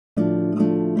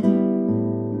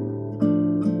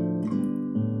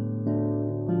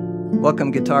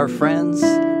Welcome, guitar friends.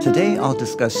 Today I'll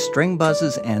discuss string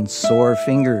buzzes and sore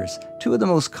fingers, two of the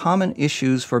most common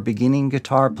issues for beginning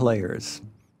guitar players.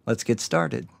 Let's get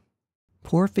started.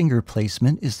 Poor finger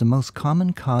placement is the most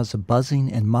common cause of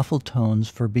buzzing and muffled tones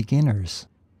for beginners.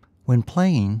 When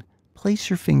playing, place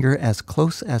your finger as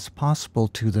close as possible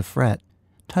to the fret.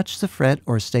 Touch the fret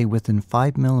or stay within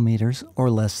 5 millimeters or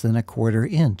less than a 1/4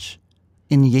 inch.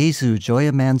 In Jesu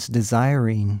Joyamans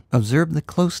Desiring, observe the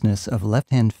closeness of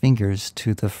left-hand fingers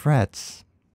to the frets.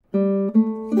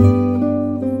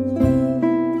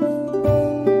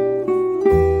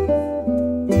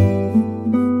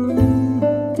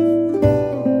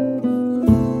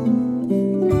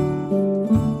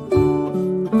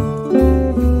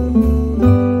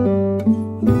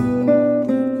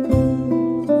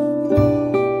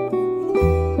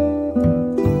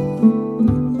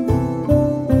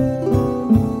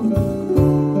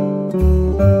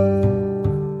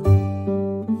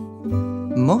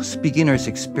 Most beginners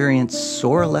experience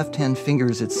sore left-hand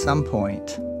fingers at some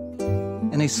point,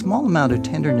 and a small amount of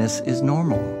tenderness is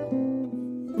normal.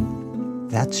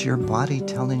 That's your body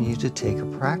telling you to take a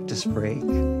practice break.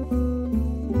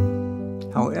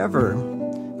 However,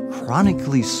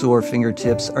 chronically sore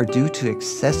fingertips are due to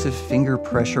excessive finger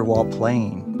pressure while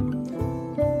playing.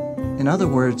 In other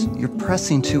words, you're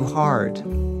pressing too hard.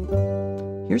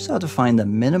 Here's how to find the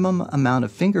minimum amount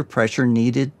of finger pressure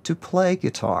needed to play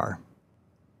guitar.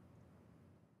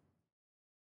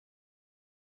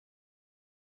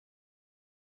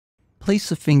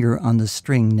 Place a finger on the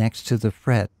string next to the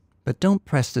fret, but don't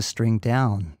press the string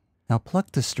down. Now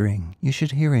pluck the string. You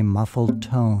should hear a muffled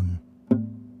tone.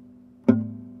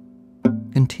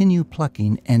 Continue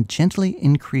plucking and gently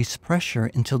increase pressure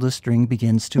until the string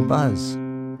begins to buzz.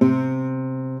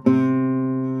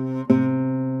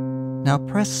 Now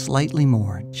press slightly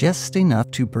more, just enough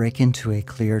to break into a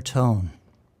clear tone.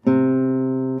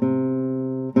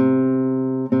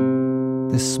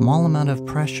 This small amount of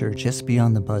pressure just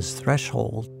beyond the buzz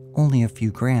threshold, only a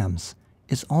few grams,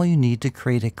 is all you need to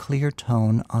create a clear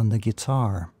tone on the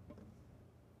guitar.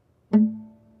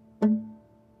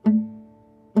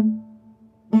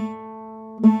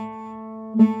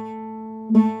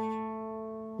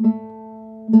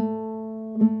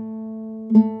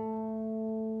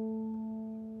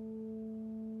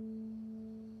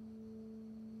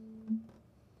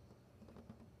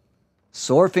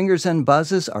 Sore fingers and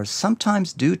buzzes are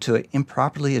sometimes due to an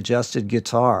improperly adjusted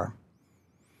guitar.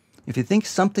 If you think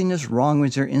something is wrong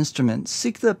with your instrument,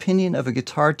 seek the opinion of a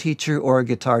guitar teacher or a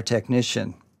guitar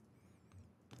technician.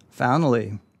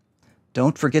 Finally,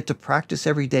 don't forget to practice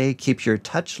every day. Keep your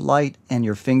touch light and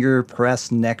your finger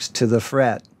pressed next to the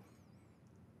fret.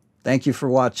 Thank you for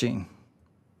watching.